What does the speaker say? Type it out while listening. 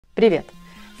Привет!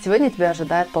 Сегодня тебя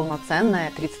ожидает полноценная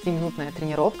 30-минутная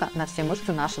тренировка на все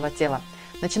мышцы нашего тела.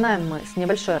 Начинаем мы с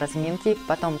небольшой разминки,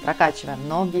 потом прокачиваем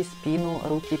ноги, спину,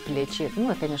 руки, плечи,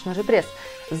 ну и, конечно же, пресс.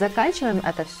 Заканчиваем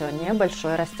это все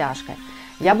небольшой растяжкой.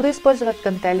 Я буду использовать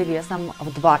гантели весом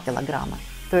в 2 килограмма.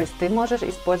 То есть ты можешь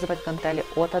использовать гантели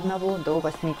от 1 до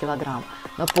 8 килограмм.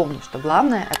 Но помни, что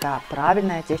главное – это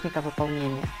правильная техника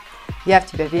выполнения. Я в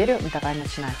тебя верю, давай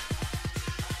начинать.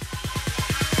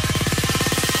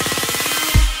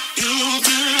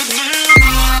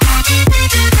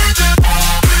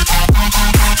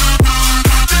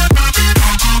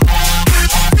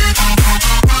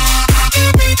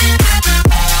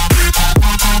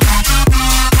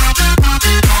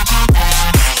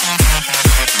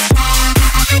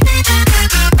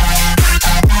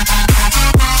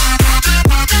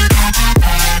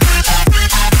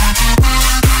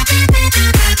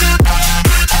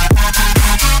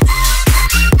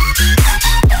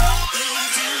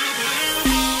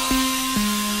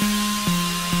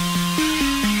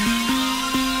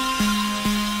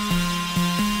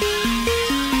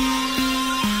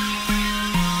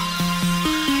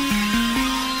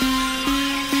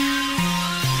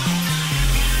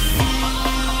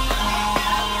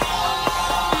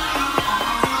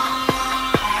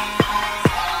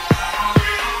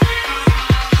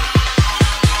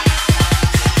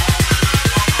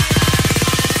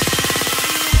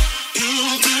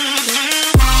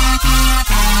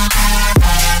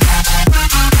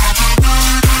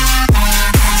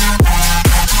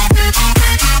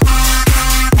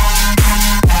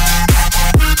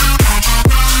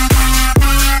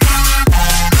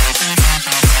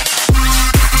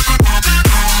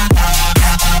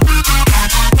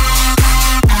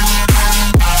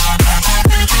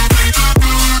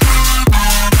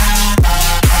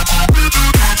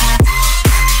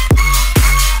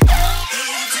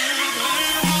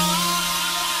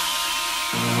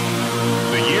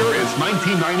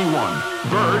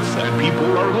 Birds and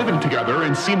people are living together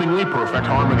in seemingly perfect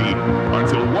harmony,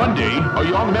 until one day a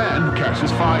young man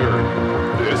catches fire.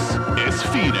 This is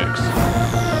Phoenix.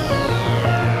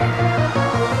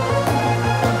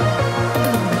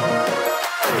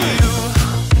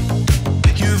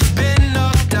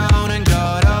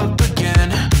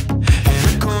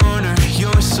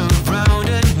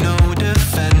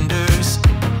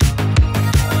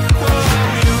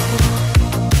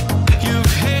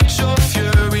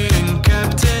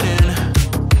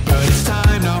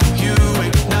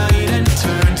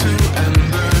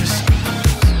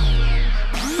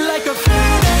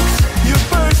 You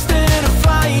burn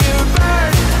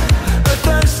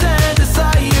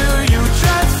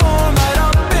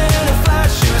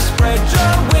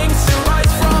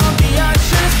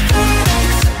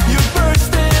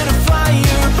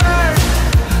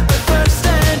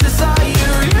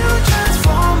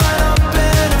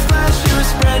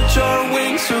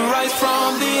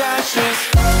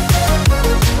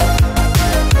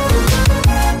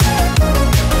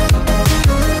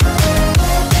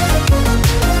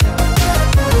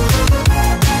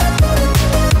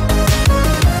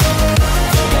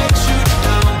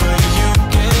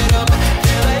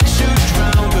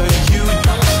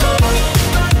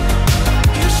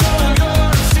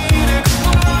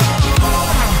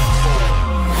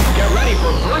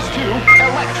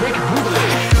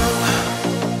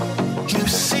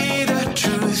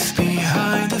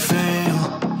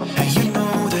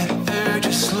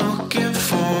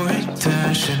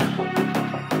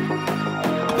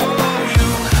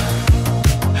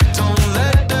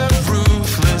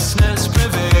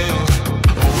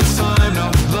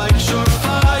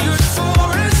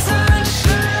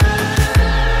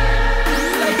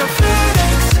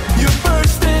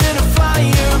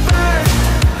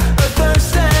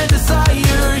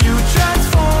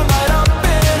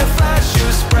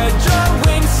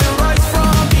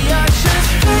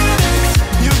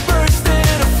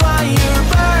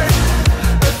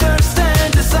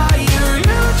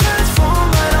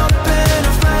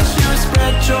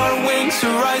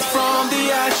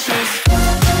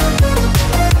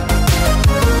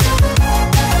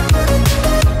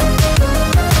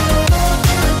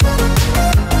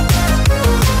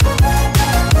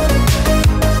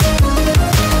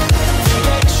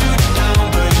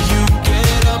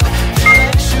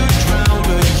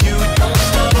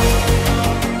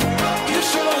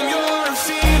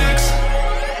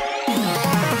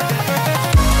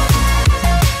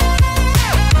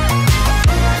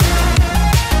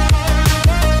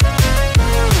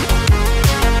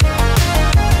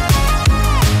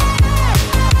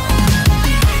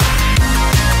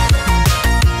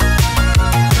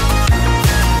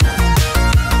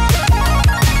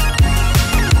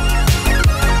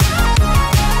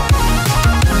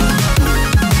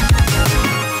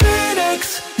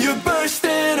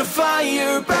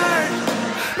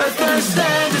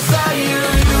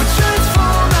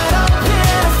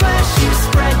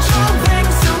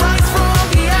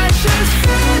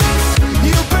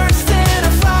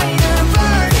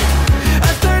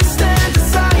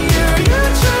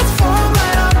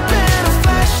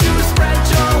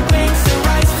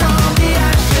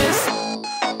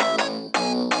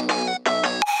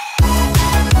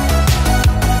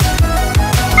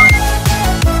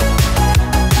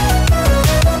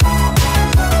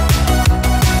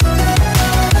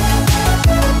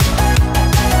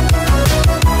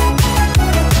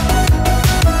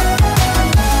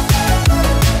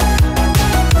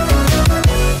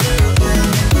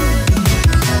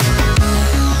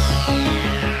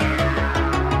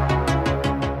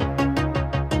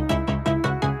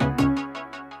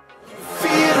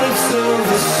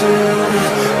too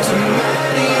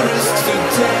many risks to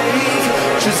take.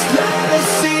 Just let us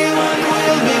see what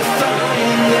we'll be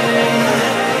finding.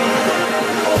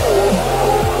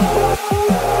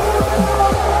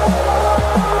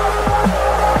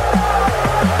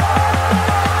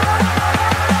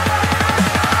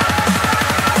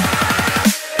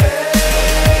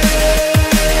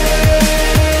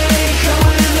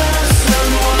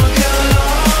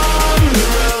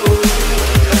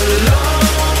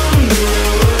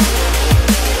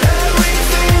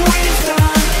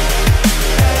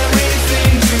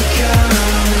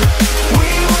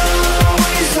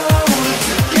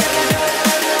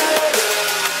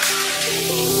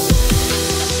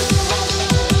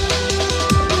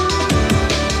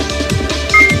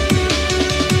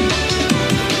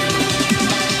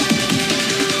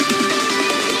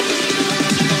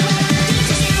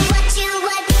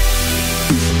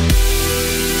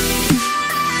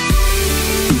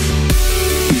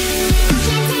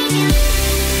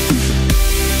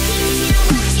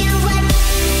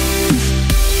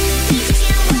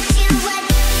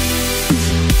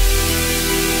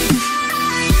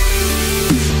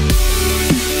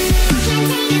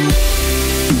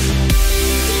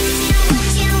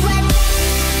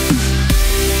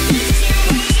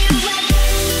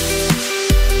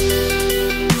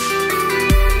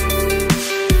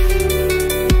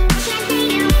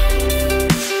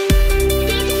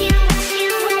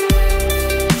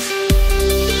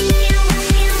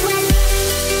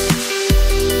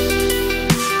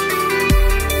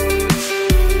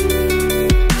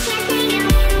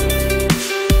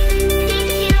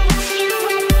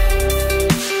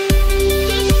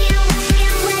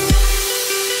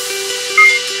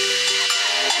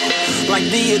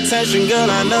 Attention, girl,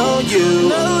 I know you,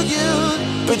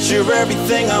 but you're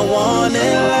everything I want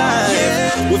in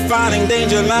life. We're fighting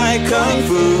danger like kung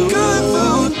fu.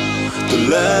 The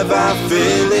love I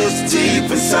feel is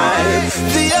deep inside.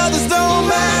 The others don't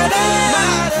matter.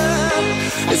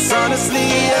 It's honestly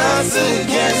us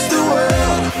against the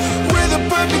world. We're the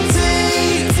perfect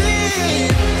team.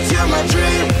 You're my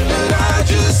dream, and I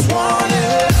just want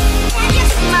it. Can't you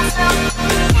see myself?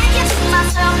 Can't you see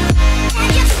myself?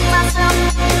 Can't you see myself?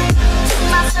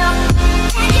 Myself,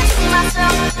 can't you see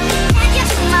myself? Can't you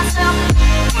see myself?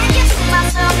 Can't you see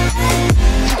myself? Can't you see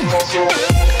myself?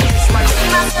 Can't you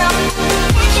see myself?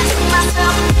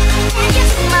 Can't you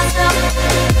see myself?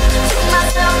 See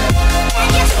myself?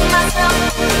 Can't you see myself?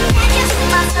 Can't you see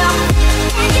myself?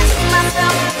 Can't you see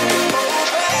myself?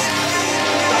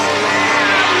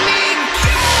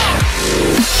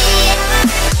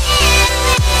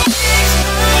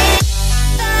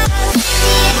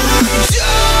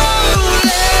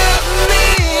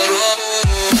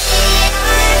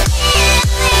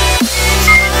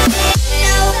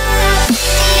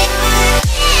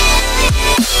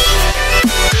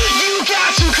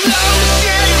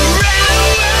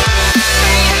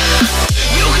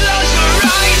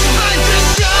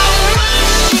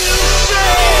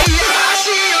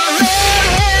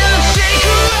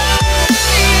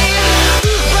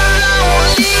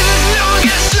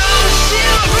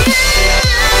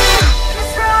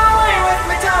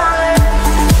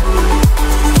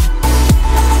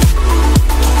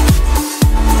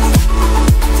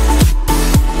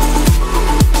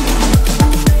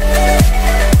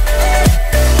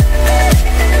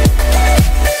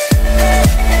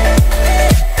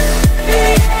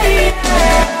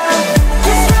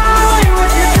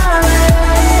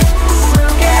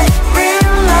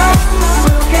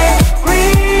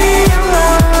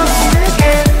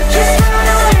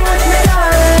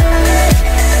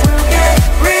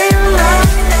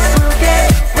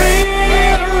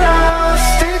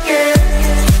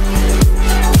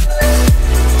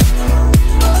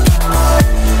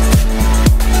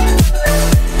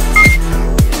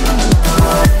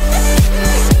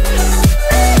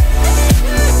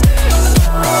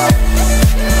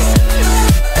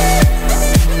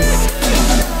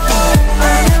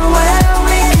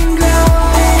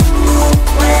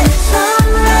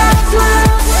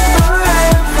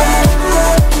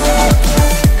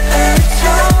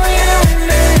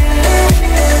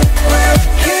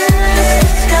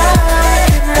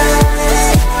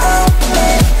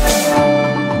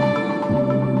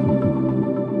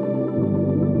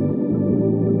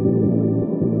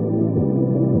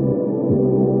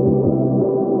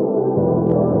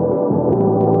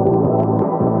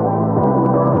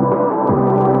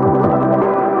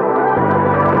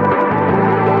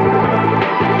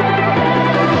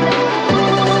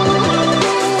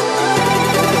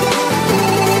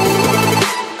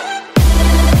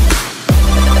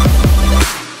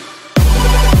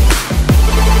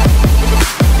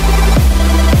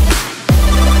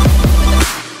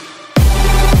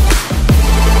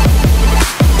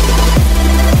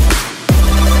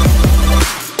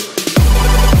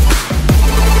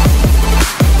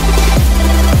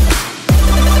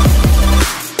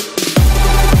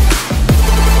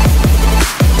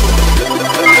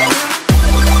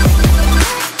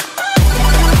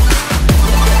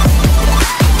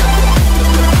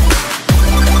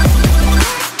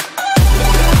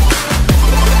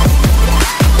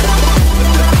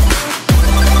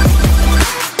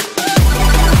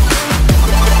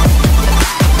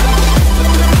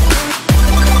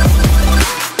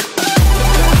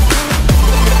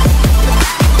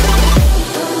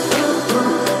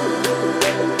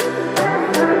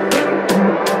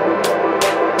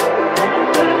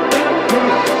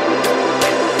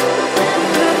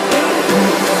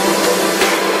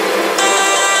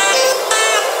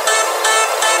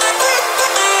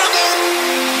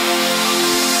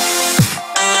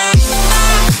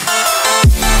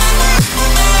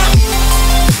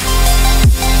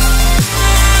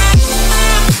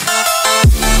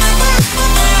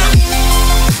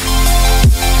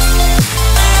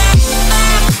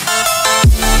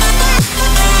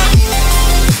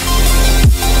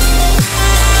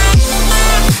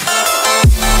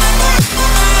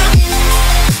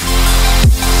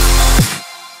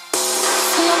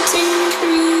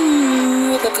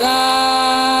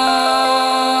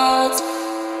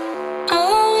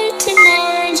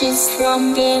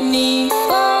 from beneath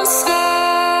the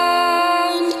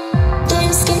sand.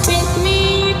 Please don't take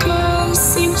me, girl,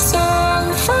 seem so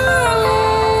far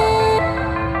away.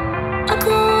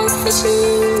 Across this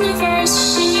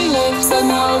universe, she lives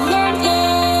another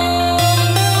day.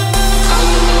 I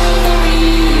know the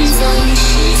reason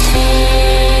she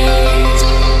stays.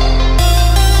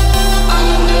 I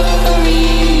know the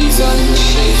reason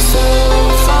she's so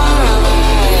far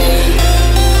away.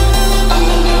 I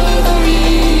know the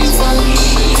reason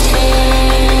she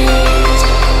stays.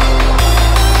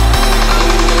 I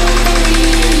know the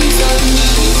reason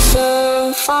she's so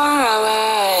far away.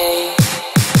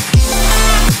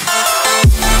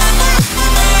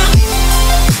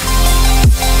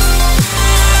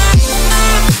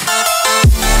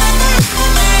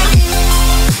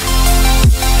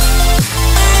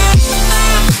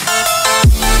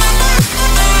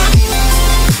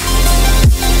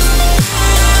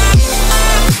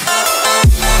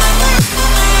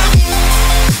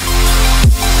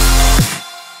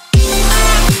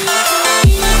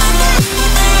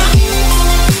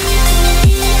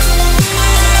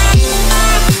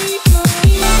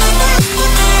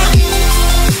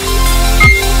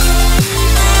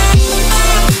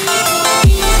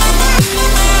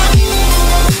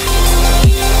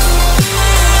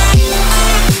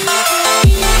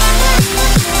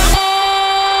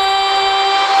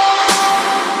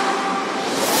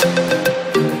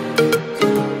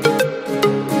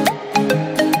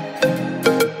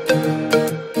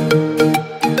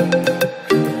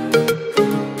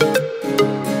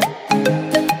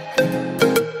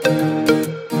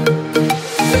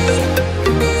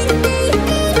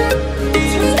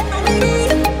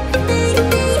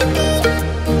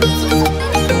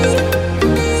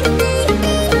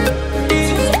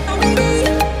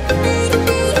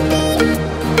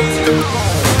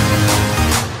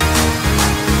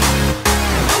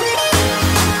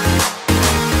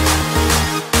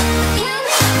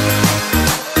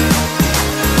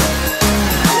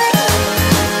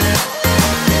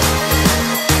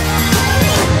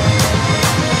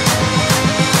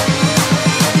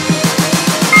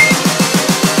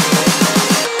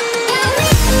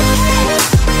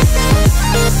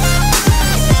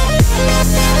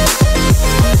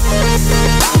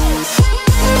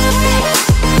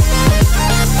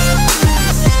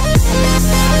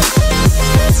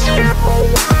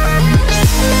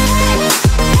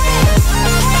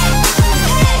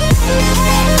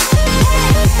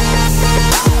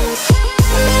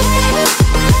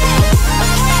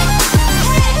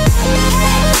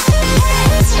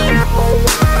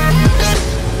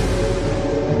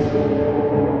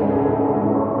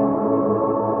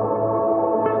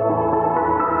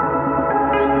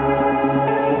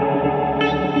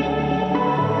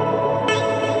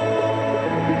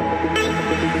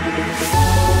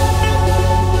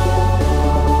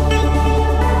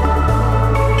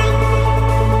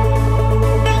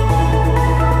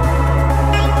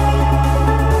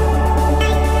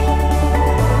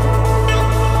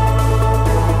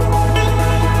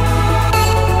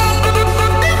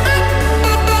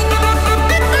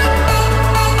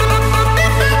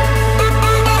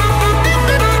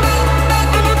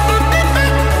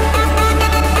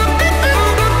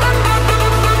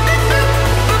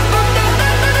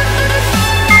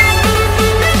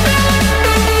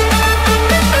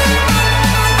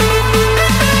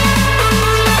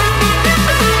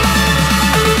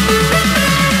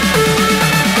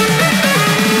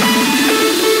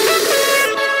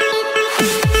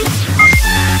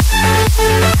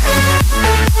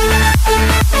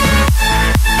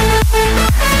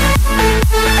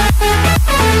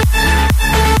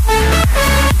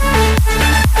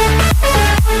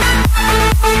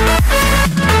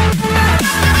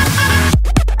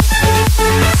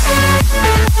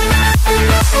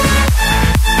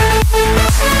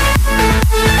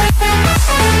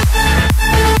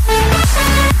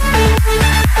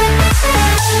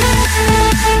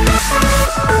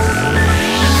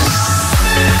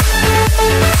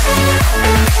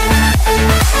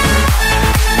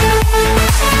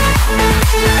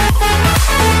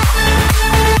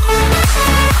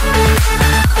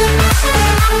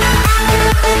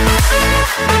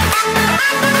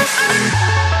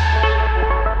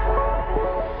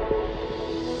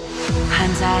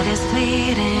 Hindsight is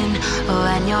fleeting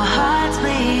when your heart's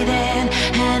bleeding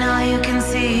and all you can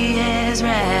see is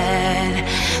red,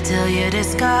 till you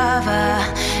discover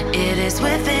it is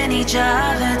within each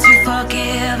other to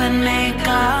forgive and make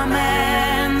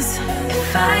amends.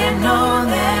 If I had known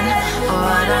then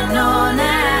what I know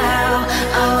now,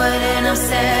 I wouldn't have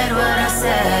said what I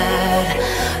said.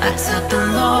 I took the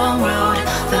long road,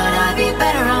 thought I'd be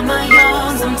better on my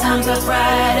own. Sometimes Sometimes what's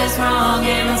right is wrong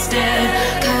instead.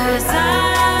 'Cause I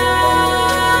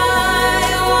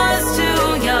was too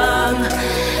young,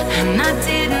 and I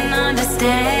didn't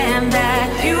understand that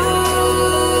you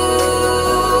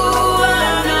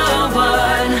are the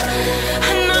one.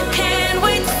 And I can't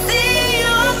wait to see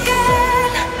you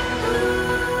again.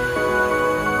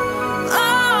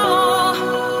 Oh,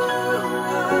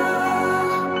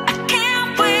 I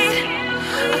can't wait,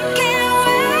 I can't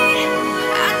wait,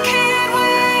 I can't wait.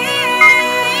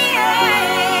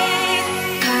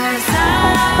 'Cause I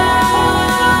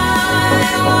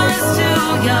was too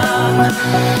young,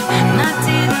 and I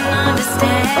didn't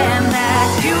understand that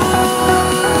you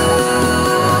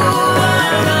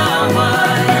are the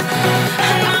one.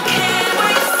 And I can't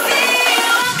wait to see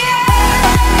you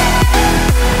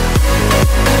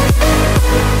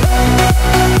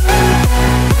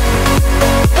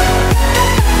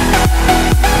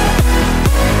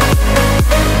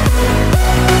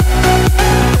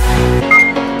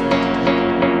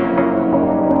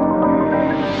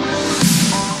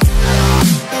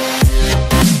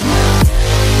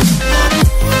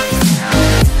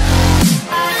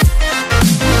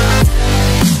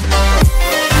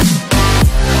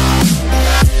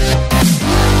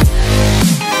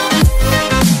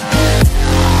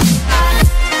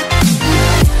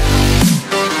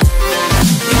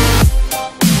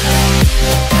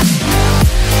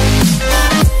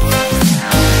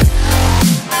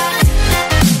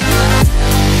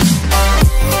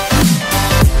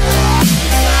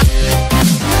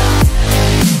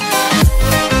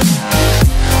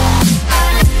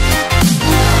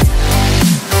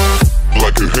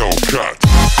like a Hellcat.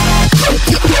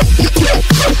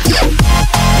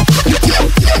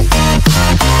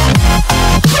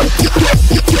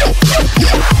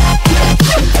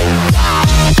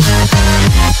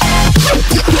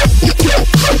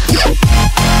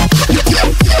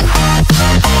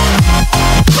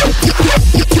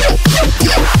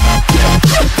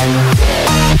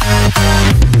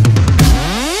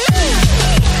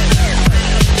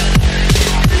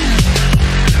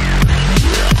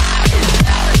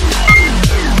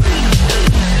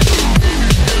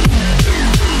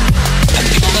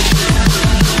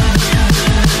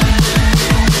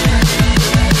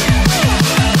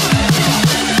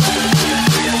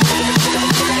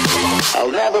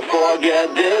 I'll never forget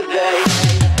this day.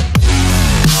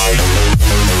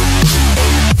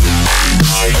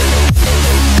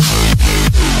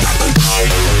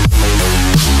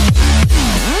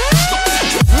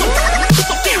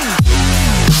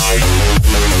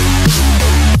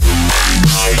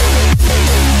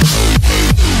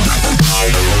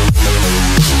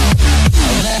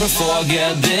 I'll never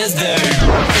forget this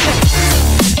day.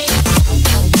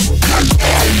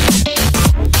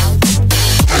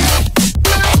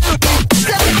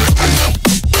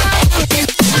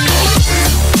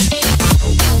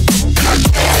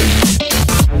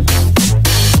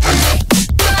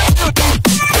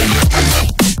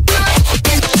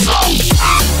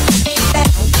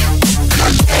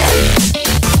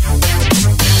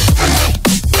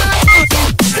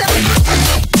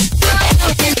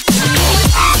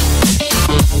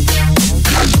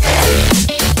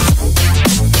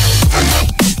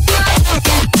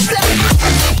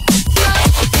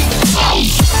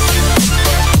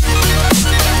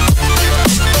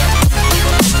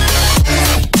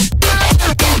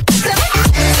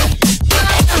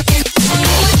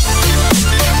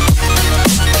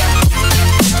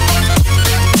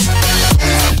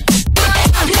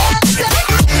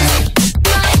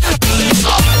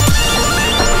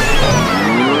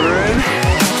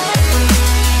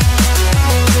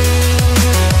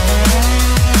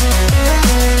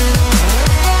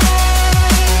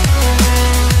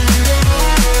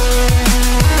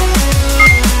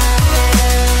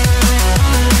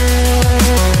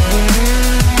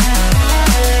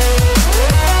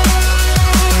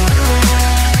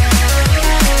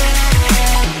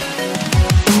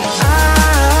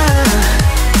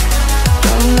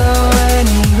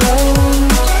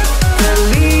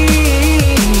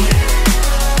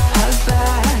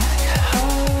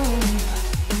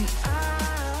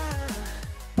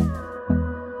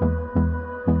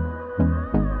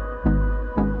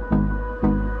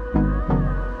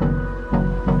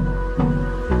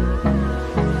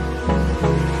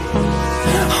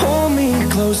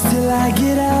 close till I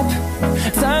get up.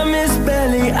 Time is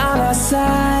barely on our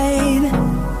side.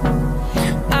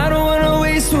 I don't wanna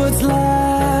waste what's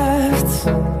left.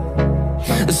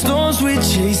 The storms we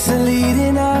chase are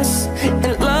leading us,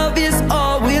 and love is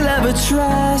all we'll ever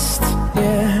trust.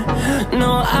 Yeah,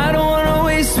 no, I don't wanna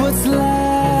waste what's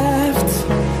left.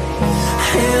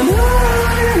 And on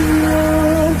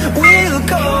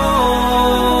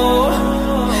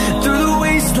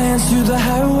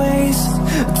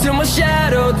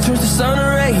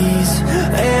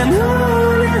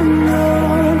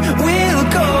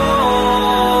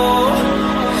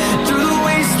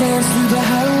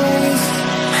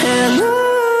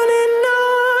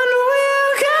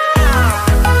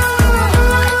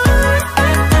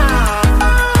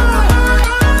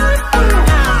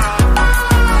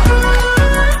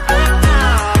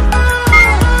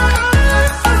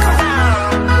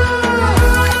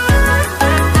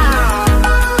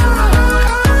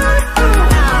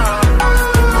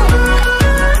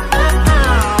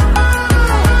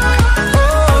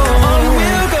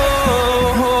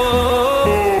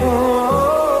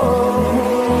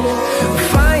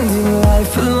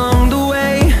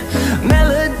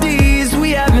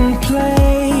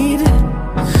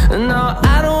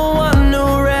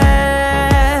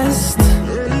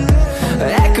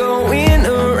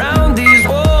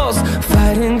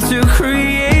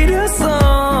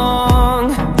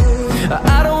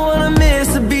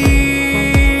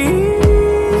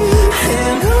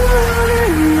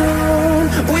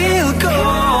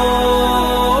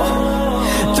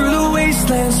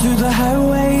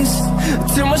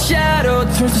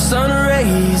turns to sun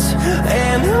rays,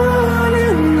 and on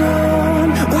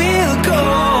we'll go,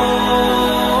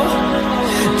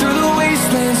 through the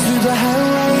wastelands, through the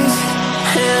highways,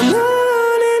 and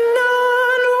on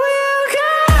we'll go.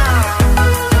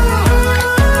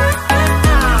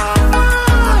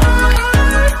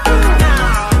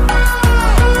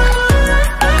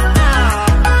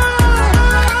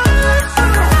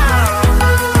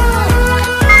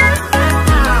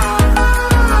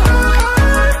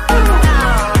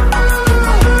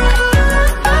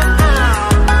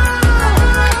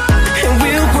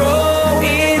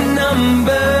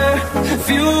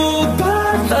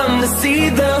 See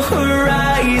the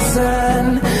horizon,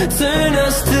 turn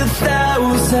us to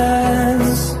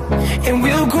thousands, and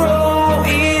we'll grow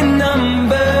in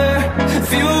number,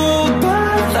 fuel